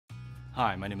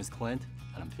Hi, my name is Clint,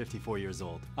 and I'm 54 years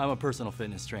old. I'm a personal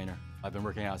fitness trainer. I've been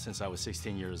working out since I was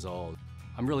 16 years old.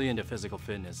 I'm really into physical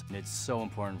fitness, and it's so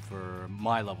important for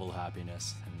my level of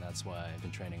happiness, and that's why I've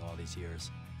been training all these years.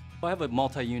 I have a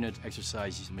multi-unit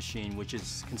exercise machine, which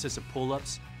consists of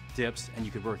pull-ups, dips, and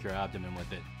you could work your abdomen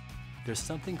with it. There's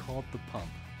something called the pump,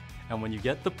 and when you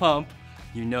get the pump,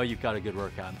 you know you've got a good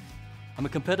workout. I'm a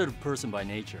competitive person by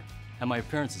nature, and my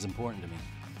appearance is important to me.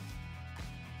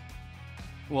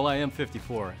 Well, I am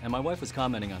 54, and my wife was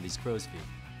commenting on these crow's feet.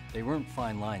 They weren't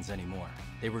fine lines anymore.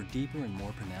 They were deeper and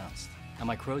more pronounced, and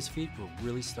my crow's feet were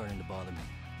really starting to bother me.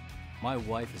 My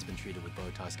wife has been treated with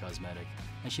Botox Cosmetic,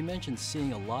 and she mentioned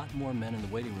seeing a lot more men in the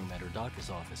waiting room at her doctor's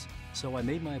office, so I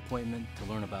made my appointment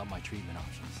to learn about my treatment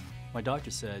options. My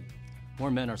doctor said,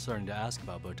 more men are starting to ask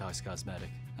about Botox Cosmetic,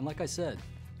 and like I said,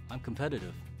 I'm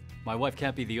competitive. My wife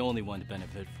can't be the only one to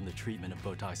benefit from the treatment of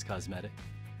Botox Cosmetic.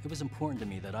 It was important to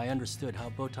me that I understood how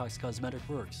Botox Cosmetic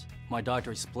works. My doctor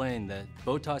explained that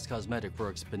Botox Cosmetic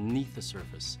works beneath the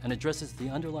surface and addresses the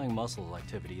underlying muscle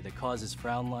activity that causes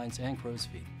frown lines and crow's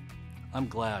feet. I'm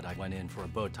glad I went in for a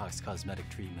Botox Cosmetic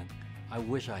treatment. I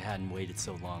wish I hadn't waited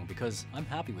so long because I'm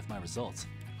happy with my results.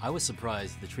 I was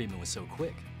surprised the treatment was so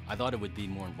quick. I thought it would be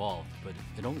more involved, but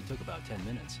it only took about 10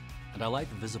 minutes. And I like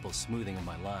the visible smoothing of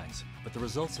my lines, but the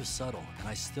results are subtle and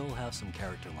I still have some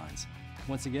character lines.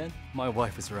 Once again, my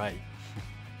wife was right.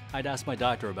 I'd ask my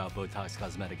doctor about Botox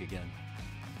Cosmetic again.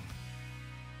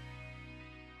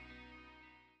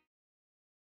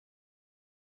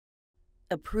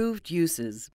 Approved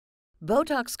uses.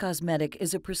 Botox Cosmetic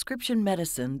is a prescription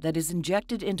medicine that is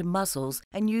injected into muscles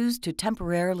and used to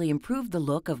temporarily improve the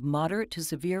look of moderate to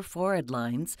severe forehead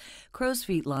lines, crow's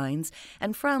feet lines,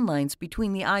 and frown lines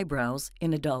between the eyebrows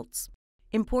in adults.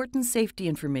 Important safety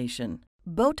information.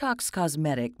 Botox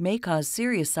Cosmetic may cause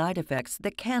serious side effects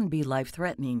that can be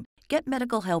life-threatening. Get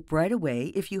medical help right away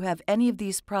if you have any of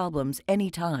these problems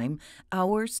anytime,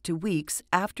 hours to weeks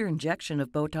after injection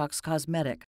of Botox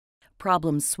Cosmetic.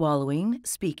 Problems swallowing,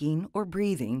 speaking, or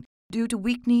breathing due to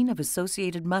weakening of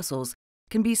associated muscles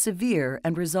can be severe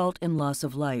and result in loss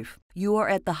of life. You are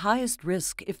at the highest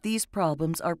risk if these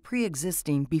problems are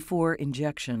pre-existing before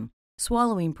injection.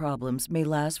 Swallowing problems may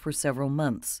last for several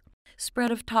months.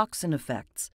 Spread of toxin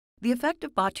effects. The effect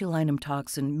of botulinum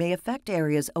toxin may affect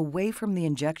areas away from the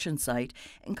injection site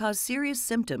and cause serious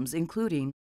symptoms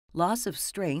including loss of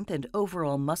strength and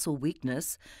overall muscle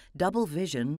weakness, double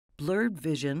vision, blurred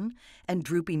vision, and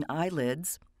drooping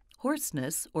eyelids,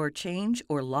 hoarseness or change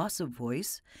or loss of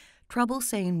voice, trouble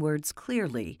saying words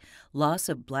clearly, loss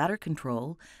of bladder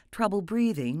control, trouble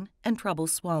breathing, and trouble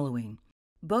swallowing.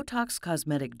 Botox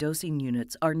Cosmetic dosing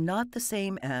units are not the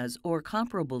same as or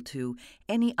comparable to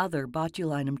any other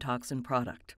botulinum toxin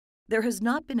product. There has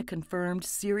not been a confirmed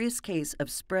serious case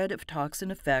of spread of toxin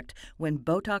effect when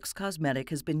Botox Cosmetic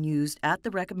has been used at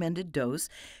the recommended dose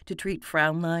to treat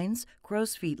frown lines,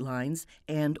 crow's feet lines,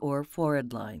 and/or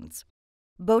forehead lines.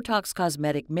 Botox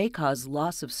Cosmetic may cause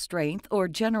loss of strength or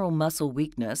general muscle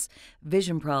weakness,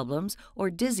 vision problems,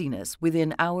 or dizziness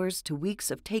within hours to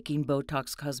weeks of taking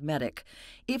Botox Cosmetic.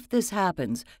 If this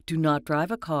happens, do not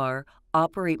drive a car,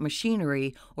 operate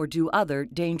machinery, or do other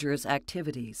dangerous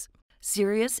activities.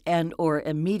 Serious and/or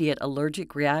immediate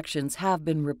allergic reactions have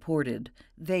been reported.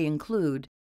 They include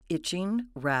itching,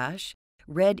 rash,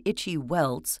 red itchy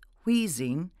welts,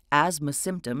 wheezing, asthma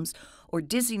symptoms, or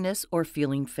dizziness or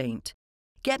feeling faint.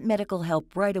 Get medical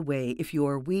help right away if you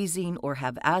are wheezing or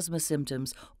have asthma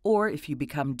symptoms or if you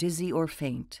become dizzy or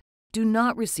faint. Do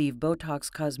not receive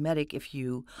Botox Cosmetic if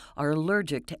you are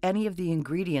allergic to any of the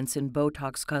ingredients in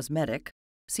Botox Cosmetic.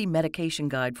 See medication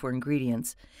guide for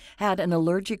ingredients. Had an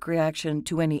allergic reaction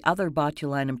to any other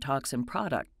botulinum toxin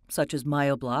product, such as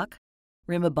Myobloc,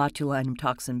 Rimabotulinum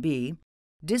toxin B,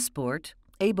 Dysport,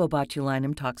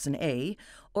 Abobotulinum toxin A,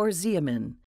 or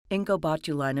Xeomin,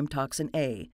 Incobotulinum toxin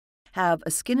A. Have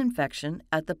a skin infection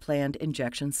at the planned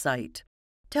injection site.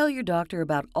 Tell your doctor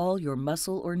about all your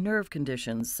muscle or nerve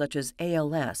conditions such as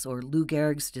ALS or Lou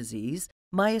Gehrig's disease,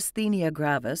 myasthenia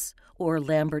gravis, or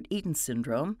Lambert-Eaton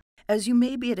syndrome, as you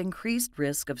may be at increased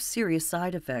risk of serious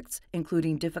side effects,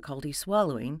 including difficulty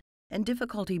swallowing and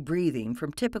difficulty breathing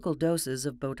from typical doses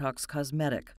of Botox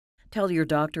Cosmetic. Tell your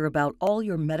doctor about all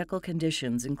your medical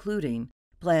conditions, including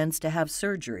plans to have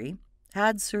surgery,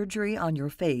 had surgery on your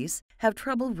face, have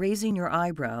trouble raising your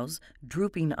eyebrows,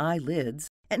 drooping eyelids,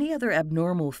 any other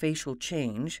abnormal facial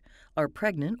change, are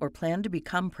pregnant or plan to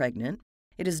become pregnant.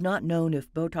 It is not known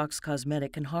if Botox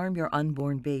Cosmetic can harm your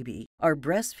unborn baby, are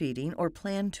breastfeeding or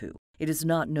plan to. It is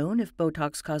not known if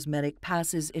Botox Cosmetic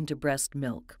passes into breast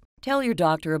milk. Tell your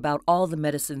doctor about all the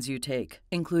medicines you take,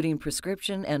 including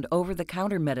prescription and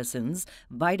over-the-counter medicines,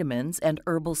 vitamins, and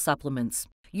herbal supplements.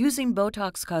 Using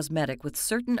Botox Cosmetic with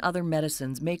certain other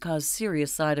medicines may cause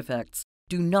serious side effects.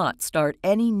 Do not start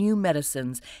any new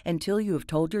medicines until you have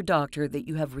told your doctor that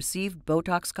you have received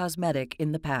Botox Cosmetic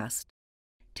in the past.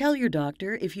 Tell your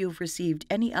doctor if you have received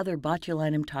any other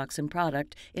botulinum toxin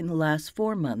product in the last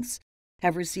 4 months,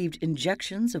 have received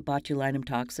injections of botulinum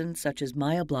toxin such as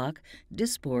Myobloc,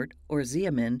 Dysport, or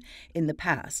Xeomin in the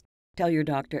past. Tell your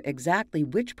doctor exactly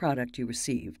which product you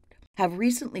received. Have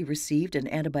recently received an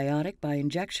antibiotic by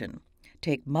injection.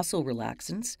 Take muscle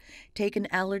relaxants. Take an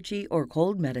allergy or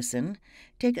cold medicine.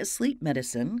 Take a sleep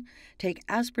medicine. Take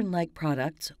aspirin-like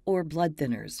products or blood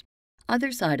thinners.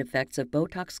 Other side effects of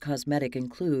Botox Cosmetic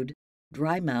include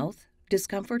dry mouth,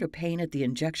 discomfort or pain at the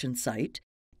injection site,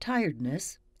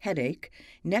 tiredness, headache,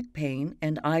 neck pain,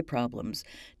 and eye problems,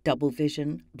 double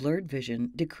vision, blurred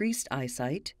vision, decreased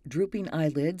eyesight, drooping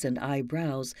eyelids and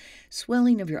eyebrows,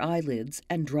 swelling of your eyelids,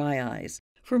 and dry eyes.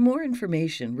 For more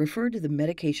information, refer to the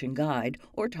medication guide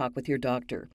or talk with your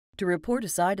doctor. To report a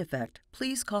side effect,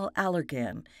 please call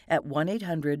Allergan at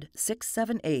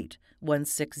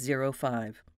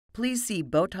 1-800-678-1605. Please see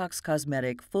Botox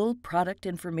Cosmetic full product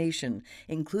information,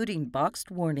 including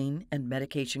boxed warning and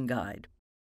medication guide.